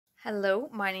Hello,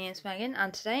 my name is Megan,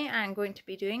 and today I'm going to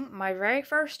be doing my very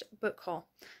first book haul.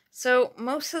 So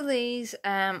most of these,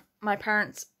 my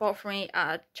parents bought for me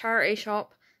at a charity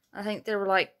shop. I think they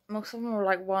were most of them were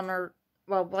like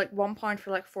 £1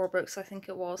 for like 4 books, I think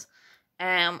it was.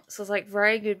 So it's like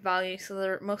very good value.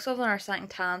 So most of them are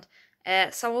second hand.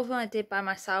 Some of them I did by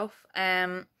myself.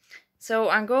 So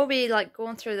I'm going to be like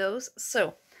going through those.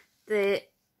 So the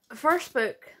first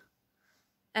book,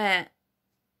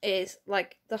 is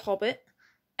like The Hobbit.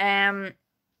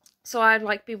 So I'd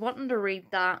like be wanting to read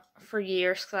that for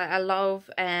years because I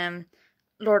love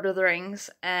Lord of the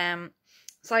Rings.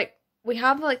 It's like we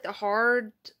have like the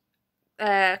hard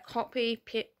copy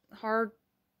hardback.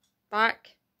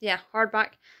 We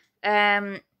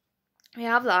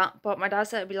have that, but my dad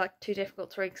said it'd be like too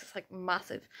difficult to read because it's like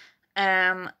massive.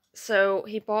 So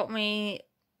he bought me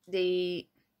the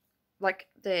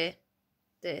the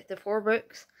 4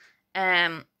 books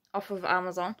off of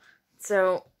Amazon.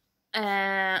 So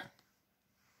that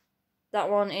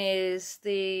one is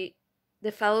the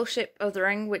Fellowship of the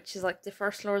Ring, which is like the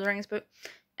first Lord of the Rings book.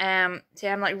 So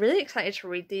yeah, I'm like really excited to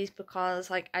read these because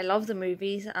like I love the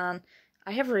movies and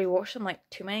I have rewatched them like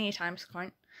too many times to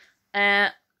count.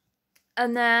 And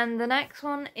then the next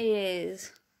one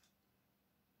is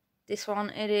this one.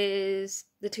 It is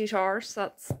The Two Towers.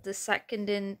 That's the second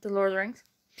in the Lord of the Rings.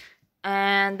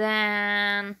 And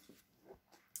then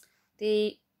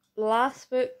the last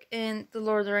book in the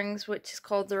Lord of the Rings, which is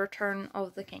called The Return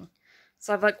of the King.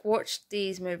 So I've like watched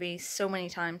these movies so many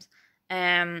times.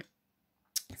 So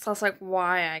that's like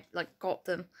why I like got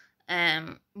them.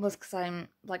 Was because I'm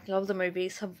like love the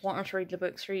movies, have wanted to read the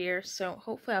books for years. So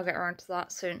hopefully I'll get around to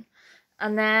that soon.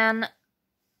 And then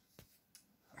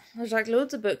there's like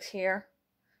loads of books here.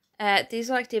 These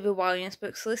are like David Walliams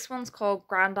books. So this one's called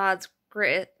Grandad's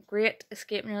Great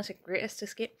Escape. No, it's like Greatest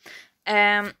Escape.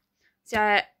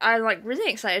 So I'm like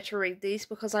really excited to read these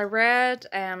because I read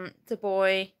The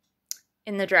Boy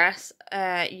in the Dress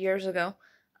years ago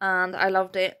and I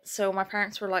loved it. So my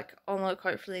parents were like on the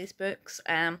lookout for these books.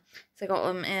 So I got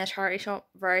them in a charity shop.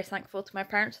 Very thankful to my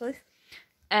parents for this.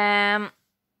 The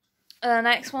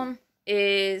next one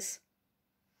is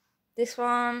this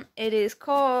one. It is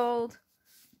called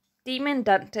Demon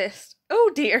Dentist. Oh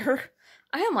dear.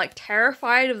 I am like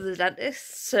terrified of the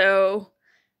dentist, so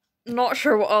not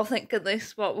sure what I'll think of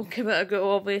this, but we'll give it a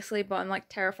go obviously, but I'm like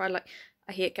terrified, like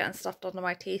I hate getting stuff done to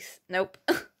my teeth. Nope.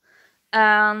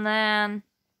 And then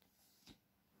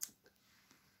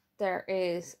there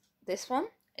is this one.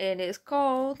 It is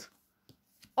called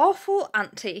Awful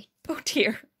Auntie. Oh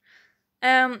dear.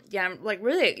 Yeah, I'm like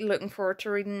really looking forward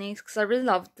to reading these because I really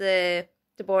loved the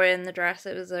Boy in the Dress.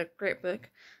 It was a great book.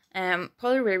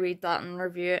 Probably reread that and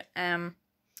review it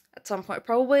at some point.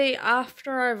 Probably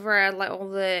after I've read like all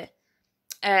the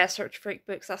Search Freak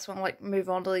books. That's when I'll like move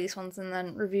on to these ones and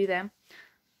then review them.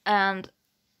 And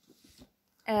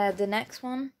the next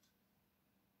one,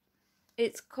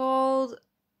 it's called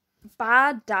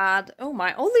Bad Dad. Oh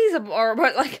my, all these are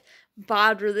about like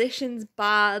bad relations,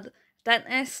 bad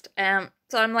dentist. So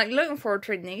I'm like looking forward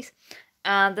to reading these.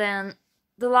 And then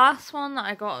the last one that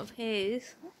I got of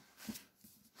his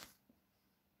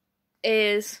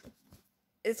is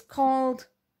it's called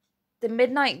The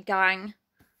Midnight Gang.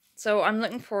 So I'm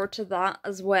looking forward to that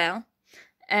as well.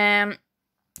 And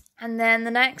then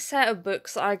the next set of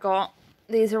books that I got,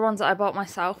 these are ones that I bought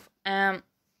myself.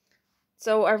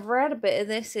 So I've read a bit of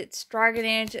this. It's Dragon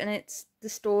Age and it's The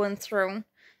Stolen Throne.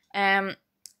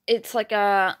 It's like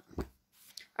a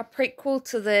prequel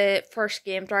to the first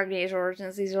game, Dragon Age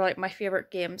Origins. These are like my favorite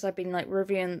games. I've been like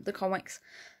reviewing the comics.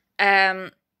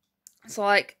 So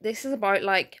like this is about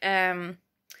like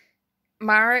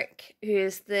Marek, who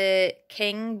is the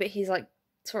king, but he's like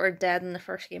sort of dead in the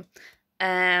first game.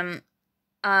 And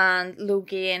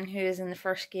Logain, who is in the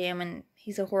first game, and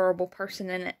he's a horrible person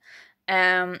in it.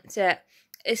 So yeah,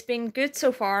 it's been good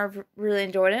so far. I've really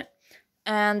enjoyed it.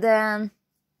 And then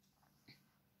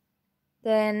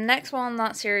the next one in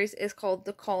that series is called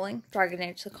The Calling, Dragon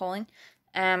Age The Calling.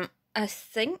 I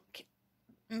think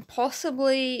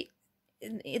possibly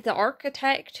the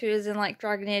architect who is in like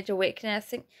Dragon Age Awakening, I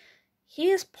think he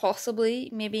is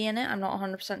possibly maybe in it. I'm not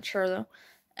 100% sure though.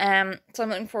 So I'm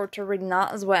looking forward to reading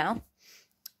that as well.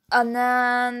 And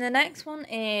then the next one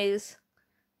is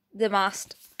The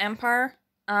Masked Empire,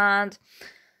 and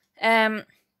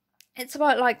it's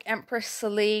about like Empress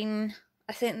Celine.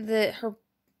 I think that her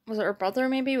brother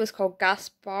maybe was called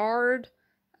Gaspard,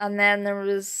 and then there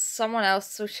was someone else,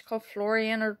 so she's called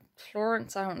Florian or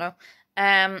Florence, I don't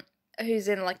know. Who's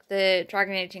in like the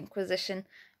Dragon Age Inquisition.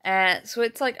 So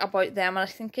it's like about them, and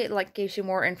I think it like gives you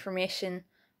more information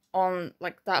on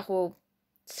like that whole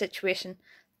situation.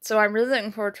 So I'm really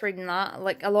looking forward to reading that.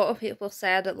 Like, a lot of people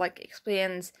said it like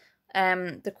explains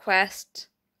the quest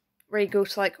where you go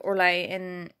to like Orlais,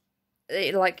 and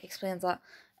it like explains that.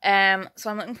 So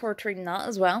I'm looking forward to reading that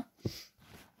as well.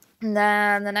 And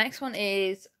then the next one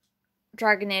is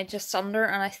Dragon Age Asunder,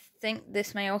 and I think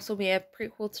this may also be a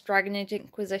prequel to Dragon Age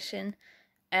Inquisition.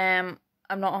 I'm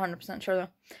not 100% sure though.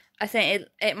 I think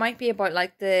it might be about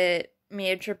like the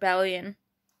Mage Rebellion.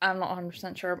 I'm not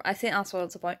 100% sure, but I think that's what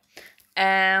it's about.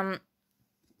 And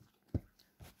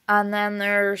then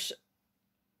there's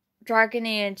Dragon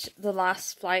Age The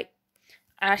Last Flight.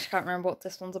 I actually can't remember what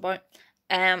this one's about.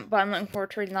 But I'm looking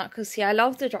forward to reading that, because see, I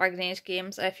love the Dragon Age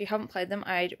games. If you haven't played them,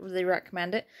 I'd really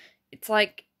recommend it. It's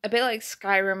like a bit like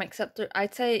Skyrim, except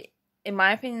I'd say, in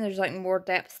my opinion, there's like more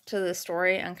depth to the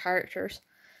story and characters.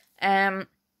 And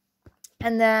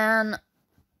then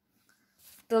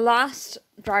the last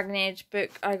Dragon Age book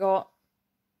I got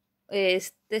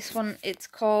is this one. It's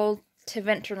called To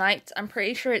Winter Nights. I'm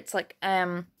pretty sure it's like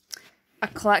a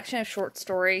collection of short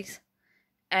stories.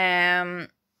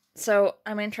 So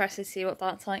I'm interested to see what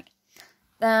that's like.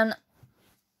 Then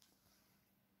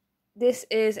this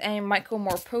is a Michael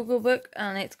Morpurgo book,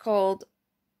 and it's called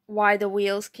Why the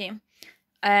Wheels Came.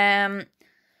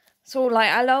 So like,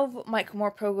 I love Michael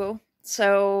Morpurgo.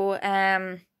 So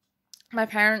my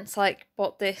parents like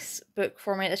bought this book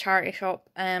for me at the charity shop.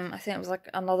 I think it was like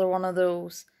another one of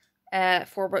those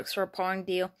 4 books for £1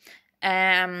 deal.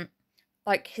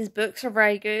 Like, his books are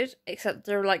very good, except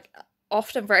they're like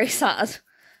often very sad.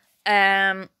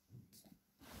 Then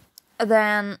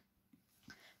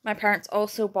my parents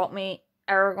also bought me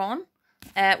Eragon,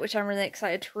 which I'm really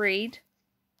excited to read.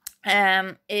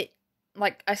 It,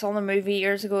 like, I saw the movie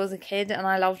years ago as a kid and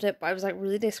I loved it, but I was like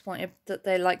really disappointed that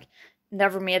they like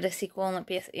never made a sequel and it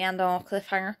basically ended on a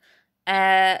cliffhanger.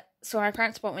 So my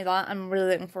parents bought me that. I'm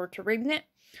really looking forward to reading it.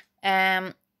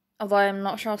 Although I'm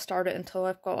not sure I'll start it until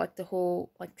I've got like the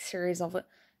whole like series of it,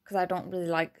 because I don't really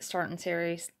like starting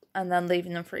series and then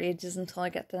leaving them for ages until I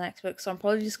get the next book. So I'm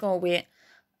probably just gonna wait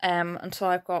until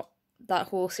I've got that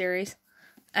whole series.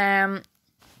 And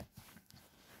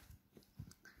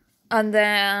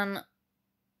then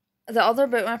the other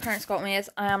book my parents got me is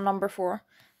I Am Number 4.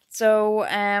 So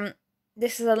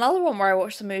this is another one where I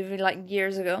watched the movie like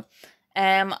years ago.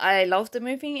 I loved the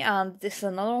movie, and this is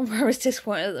another one where I was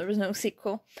disappointed that there was no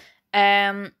sequel.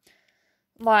 Like,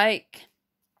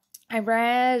 I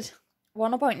read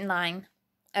one about 9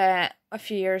 a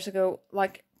few years ago,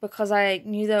 like, because I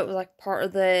knew that it was like part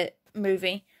of the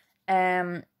movie.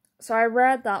 So I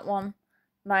read that one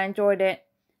and I enjoyed it.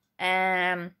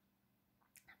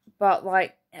 But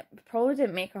like, it probably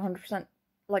didn't make 100%,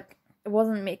 like, it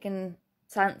wasn't making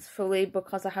sense fully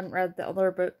because I hadn't read the other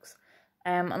books.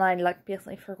 And I like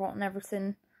basically forgotten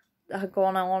everything that had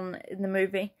gone on in the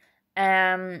movie.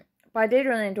 But I did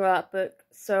really enjoy that book,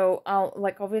 so I'll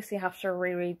like obviously have to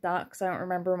reread that because I don't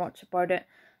remember much about it.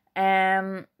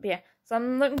 But yeah, so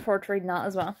I'm looking forward to reading that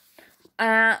as well.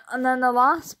 And then the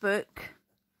last book,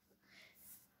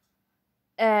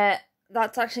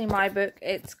 that's actually my book.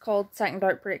 It's called Second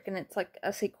Outbreak, and it's like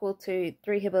a sequel to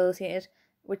The Rehabilitated,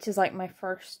 which is like my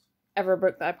first ever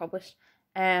book that I published.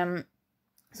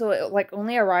 So it like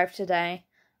only arrived today.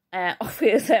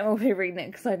 Obviously I will be reading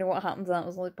it because I know what happens, and it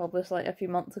was only published like a few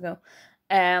months ago.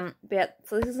 But yeah,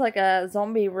 so this is like a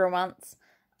zombie romance,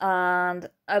 and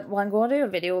well, I'm going to do a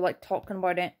video like talking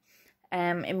about it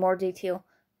in more detail.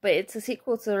 But it's a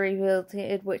sequel to The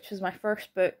Rehabilitated, which was my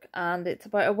first book, and it's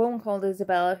about a woman called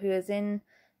Isabella who is in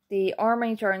the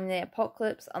army during the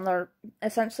apocalypse, and they're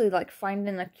essentially like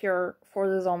finding a cure for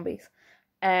the zombies.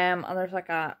 And there's like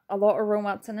a lot of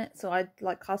romance in it, so I'd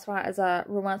like classify it as a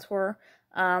romance horror.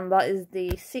 That is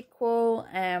the sequel.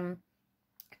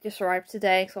 Just arrived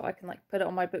today, so I can like put it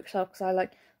on my bookshelf, because I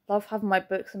like love having my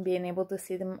books and being able to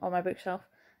see them on my bookshelf.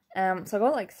 So I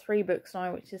got like 3 books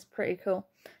now, which is pretty cool.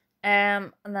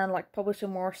 And then like publishing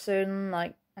more soon.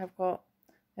 Like I've got,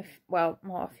 well,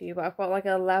 not a few, but I've got like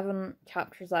 11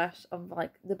 chapters left of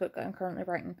like the book that I'm currently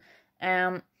writing.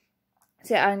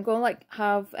 So yeah, I'm going to like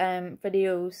have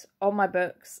videos on my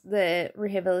books. The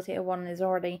Rehabilitated one is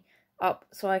already up,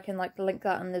 so I can like link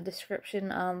that in the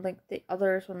description and link the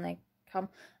others when they come.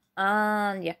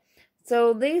 And yeah,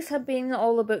 so these have been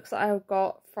all the books that I've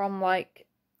got from like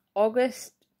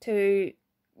August to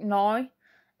now.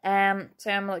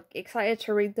 So I'm like excited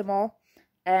to read them all.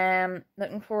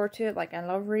 Looking forward to it. Like, I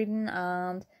love reading,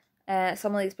 and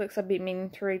some of these books I've been meaning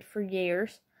to read for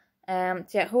years. So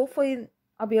yeah, hopefully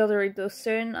I'll be able to read those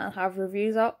soon and have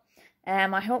reviews up.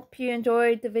 I hope you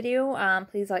enjoyed the video, and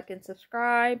please like and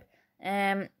subscribe.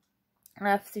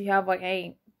 If you have like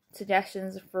any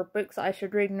suggestions for books that I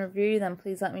should read and review, then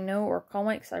please let me know. Or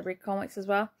comics. I read comics as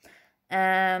well.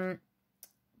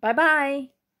 Bye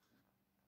bye.